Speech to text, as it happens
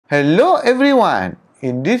Hello everyone!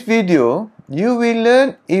 In this video, you will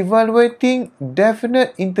learn evaluating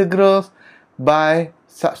definite integrals by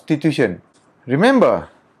substitution.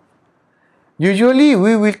 Remember, usually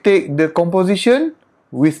we will take the composition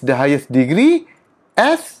with the highest degree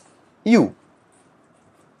as u.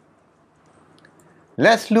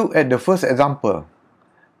 Let's look at the first example.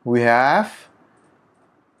 We have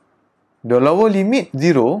the lower limit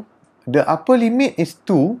 0, the upper limit is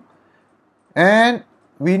 2, and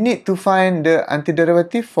we need to find the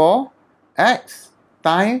antiderivative for x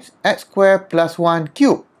times x squared plus 1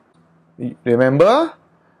 cubed. Remember,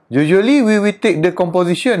 usually we will take the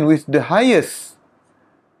composition with the highest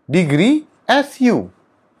degree as u.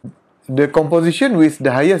 The composition with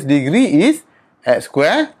the highest degree is x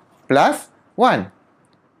squared plus 1.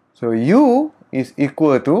 So u is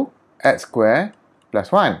equal to x squared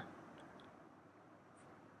plus 1.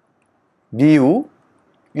 du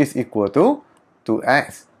is equal to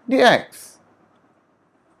 2x dx.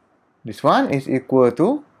 This one is equal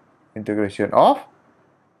to integration of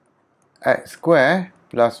x squared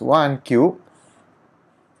plus 1 cubed.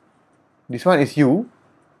 This one is u,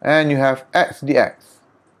 and you have x dx.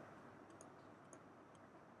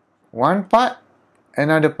 One part,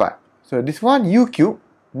 another part. So this one u cubed,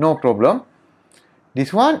 no problem.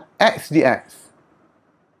 This one x dx.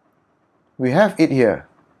 We have it here.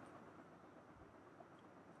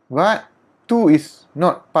 But 2 is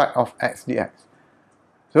not part of x dx.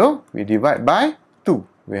 So, we divide by 2.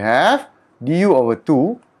 We have du over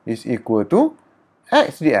 2 is equal to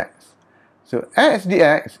x dx. So, x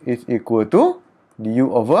dx is equal to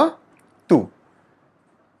du over 2.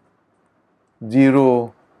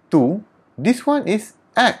 0, 2. This one is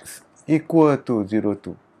x equal to 0,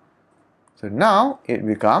 2. So, now it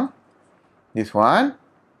becomes this one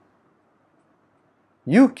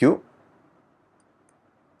u cubed.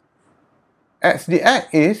 X dx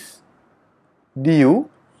is du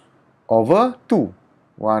over 2.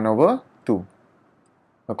 1 over 2.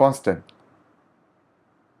 A constant.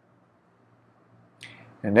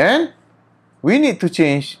 And then, we need to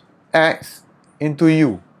change x into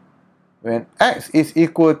u. When x is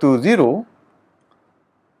equal to 0,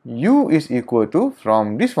 u is equal to,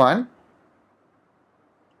 from this one,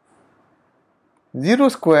 0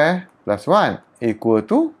 squared plus 1 equal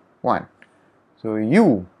to 1. So,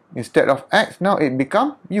 u, instead of x, now it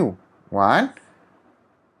becomes u. 1.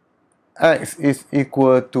 X is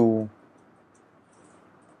equal to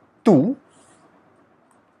 2.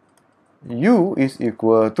 U is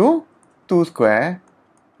equal to 2 squared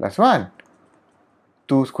plus 1.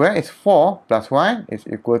 2 squared is 4 plus 1 is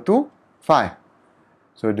equal to 5.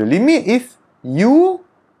 So the limit is u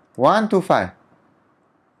 1 to 5.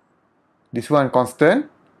 This one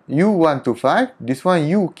constant, u 1 to 5. This one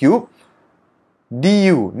u cubed.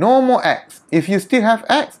 du, no more x. If you still have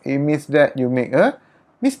x, it means that you make a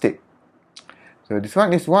mistake. So this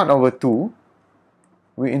one is 1 over 2.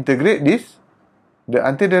 We integrate this. The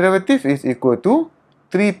antiderivative is equal to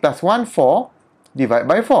 3 plus 1, 4, divided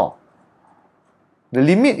by 4. The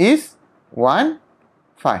limit is 1,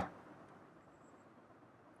 5.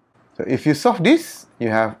 So if you solve this, you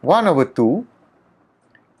have 1 over 2,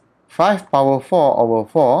 5 power 4 over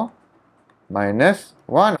 4, minus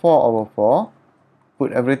 1 4 over 4,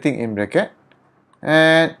 put everything in bracket,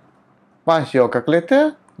 and punch your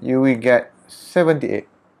calculator, you will get 78.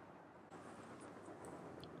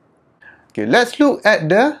 Okay, let's look at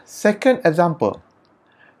the second example.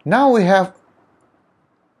 Now we have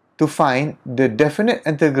to find the definite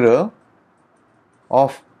integral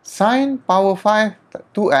of sine power 5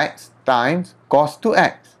 2x times cos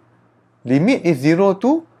 2x. Limit is 0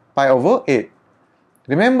 to pi over 8.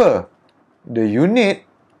 Remember, the unit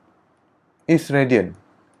is radian.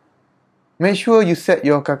 Make sure you set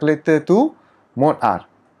your calculator to mod R.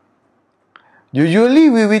 Usually,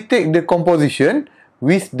 we will take the composition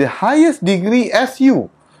with the highest degree as u.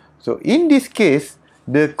 So, in this case,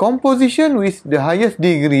 the composition with the highest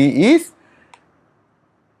degree is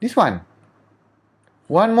this one.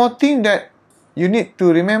 One more thing that you need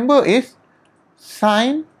to remember is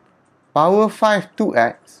sine power 5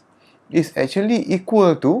 2x is actually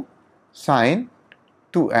equal to sine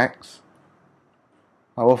 2x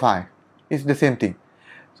power 5. It's the same thing.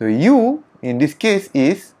 So, u in this case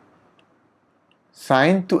is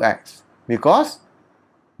sine 2x because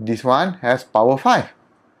this one has power 5.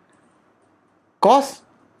 Cos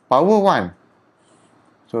power 1.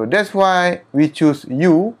 So, that's why we choose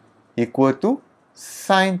u equal to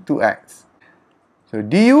sine 2x. So,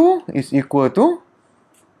 du is equal to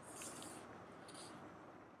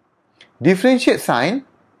differentiate sine.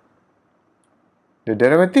 The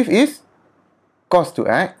derivative is cos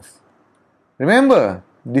 2x. Remember,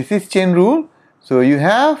 this is chain rule. So you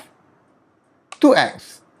have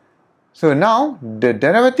 2x. So now the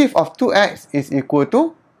derivative of 2x is equal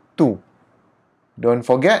to 2. Don't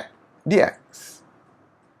forget the x.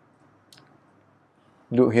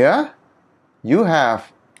 Look here. You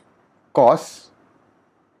have cos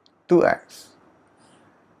 2x.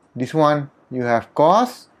 This one you have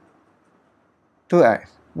cos 2x.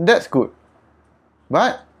 That's good.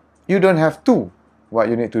 But you don't have 2. What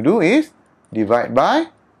you need to do is divide by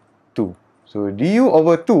 2. So du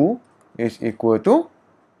over 2 is equal to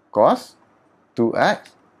cos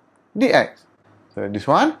 2x dx. So this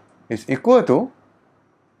one is equal to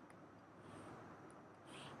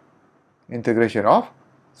integration of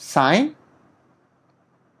sine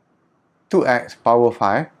 2x power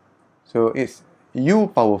 5. So it's u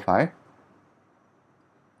power 5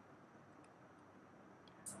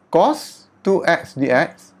 cos 2x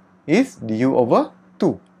dx is du over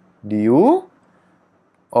 2. Du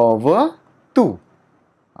over 2.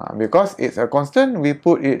 Because it's a constant, we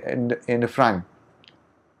put it in the front.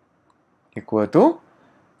 Equal to,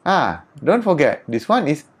 don't forget, this one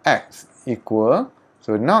is x equal.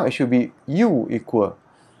 So now it should be u equal.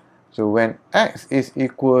 So when x is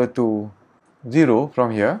equal to 0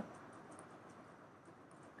 from here,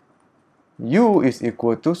 u is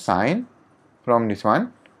equal to sine from this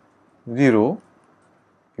one, 0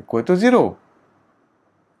 equal to 0.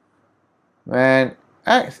 When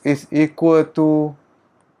x is equal to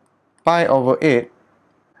pi over 8,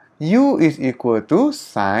 u is equal to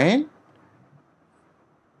sine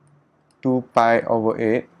 2 pi over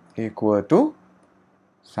 8 equal to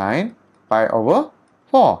sine pi over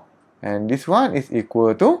 4. And this one is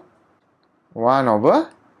equal to 1 over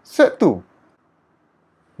sec 2.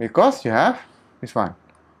 Because you have this one.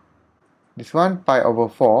 This one pi over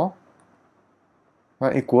 4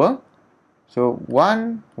 what equal? So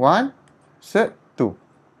 1 sec 2.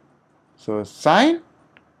 So sine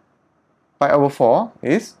pi over 4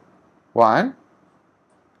 is 1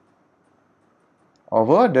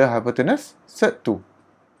 over the hypotenuse sec 2.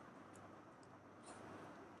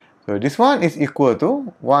 So this one is equal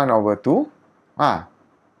to 1 over 2. I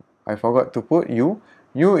forgot to put u.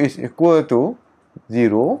 U is equal to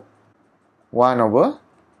 0, 1 over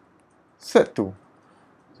sec 2.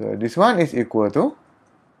 So this one is equal to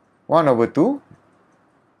 1 over 2.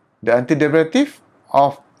 The antiderivative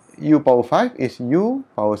of u power 5 is u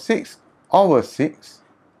power 6 over 6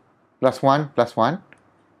 plus 1 plus 1.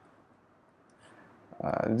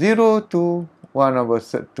 0 to 1 over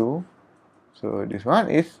sec 2. So this one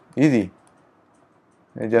is easy.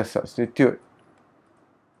 I just substitute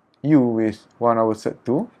u with 1 over sec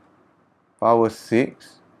 2 power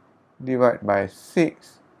 6 divided by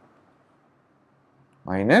 6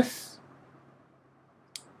 minus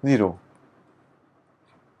 0.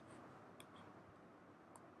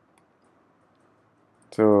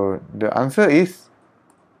 So the answer is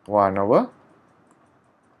 1 over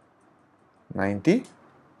 96.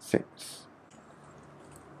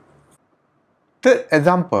 Third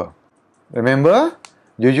example. Remember,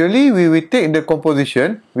 usually we will take the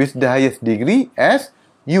composition with the highest degree as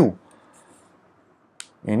u.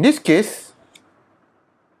 In this case,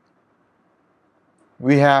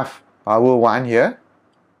 we have power 1 here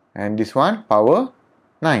and this one power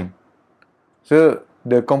 9. So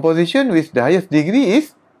the composition with the highest degree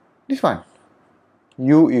is this one.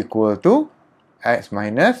 U equal to x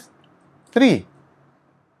minus 3.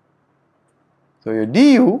 So your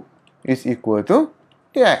du is equal to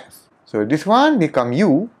dx. So this one become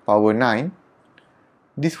u power 9.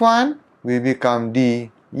 This one will become du.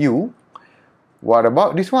 What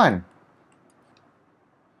about this one?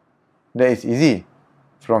 That is easy.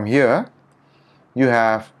 From here, you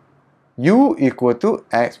have u equal to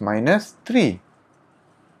x minus 3.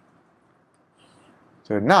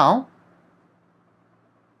 So now,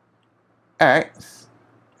 x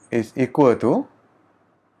is equal to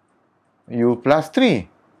u plus 3.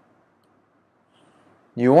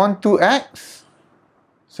 You want 2x,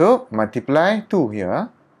 so multiply 2 here,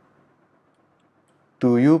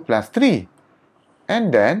 2u plus 3,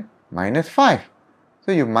 and then minus 5.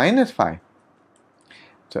 So you minus 5.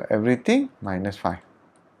 So everything minus 5.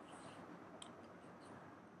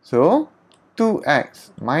 So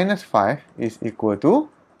 2x minus 5 is equal to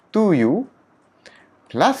 2u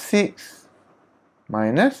plus 6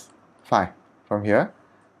 minus 5 from here.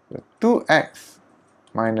 So 2x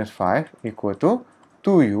minus 5 equal to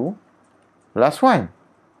 2u plus 1.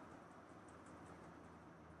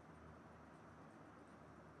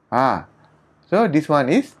 So this one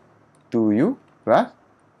is 2u plus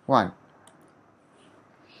 1.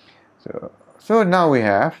 So now we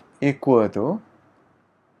have equal to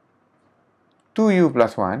 2u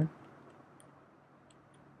plus 1.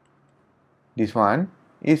 This one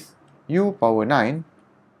is u power 9.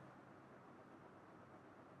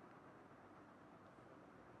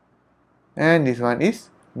 And this one is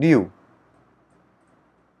du.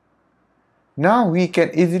 Now we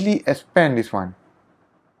can easily expand this one.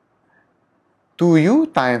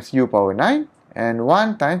 2u times u power 9 and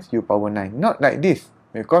 1 times u power 9. Not like this,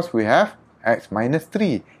 because we have x minus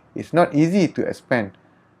 3. It's not easy to expand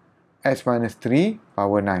x minus 3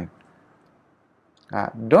 power 9.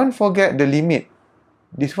 Don't forget the limit.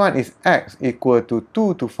 This one is x equal to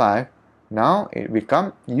 2 to 5. Now it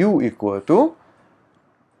becomes u equal to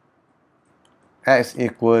x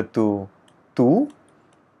equal to 2,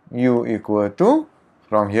 u equal to,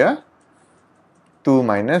 from here, 2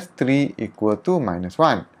 minus 3 equal to minus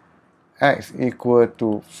 1. X equal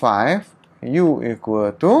to 5, u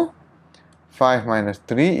equal to 5 minus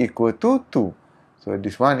 3 equal to 2. So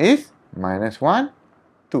this one is minus 1,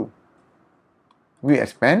 2. We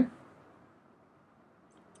expand.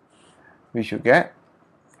 We should get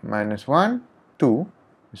minus 1, 2.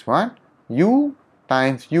 This one, u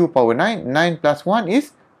times u power 9. 9 plus 1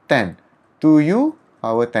 is 10. 2u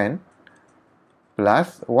power 10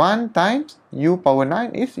 plus 1 times u power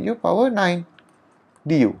 9 is u power 9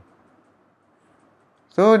 du.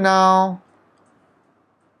 So now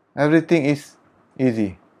everything is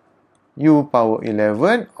easy. U power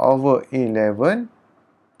 11 over 11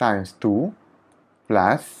 times 2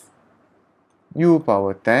 plus u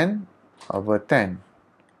power 10 over 10.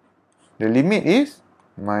 The limit is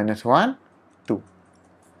minus 1, 2.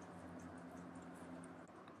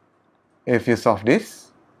 If you solve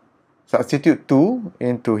this, substitute 2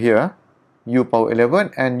 into here, u power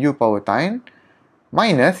 11 and u power 10,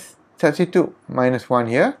 minus, substitute minus 1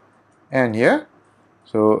 here and here.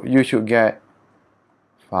 So you should get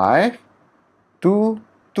 5, 2,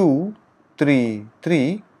 2, 3,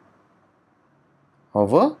 3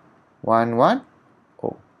 over 1, 1,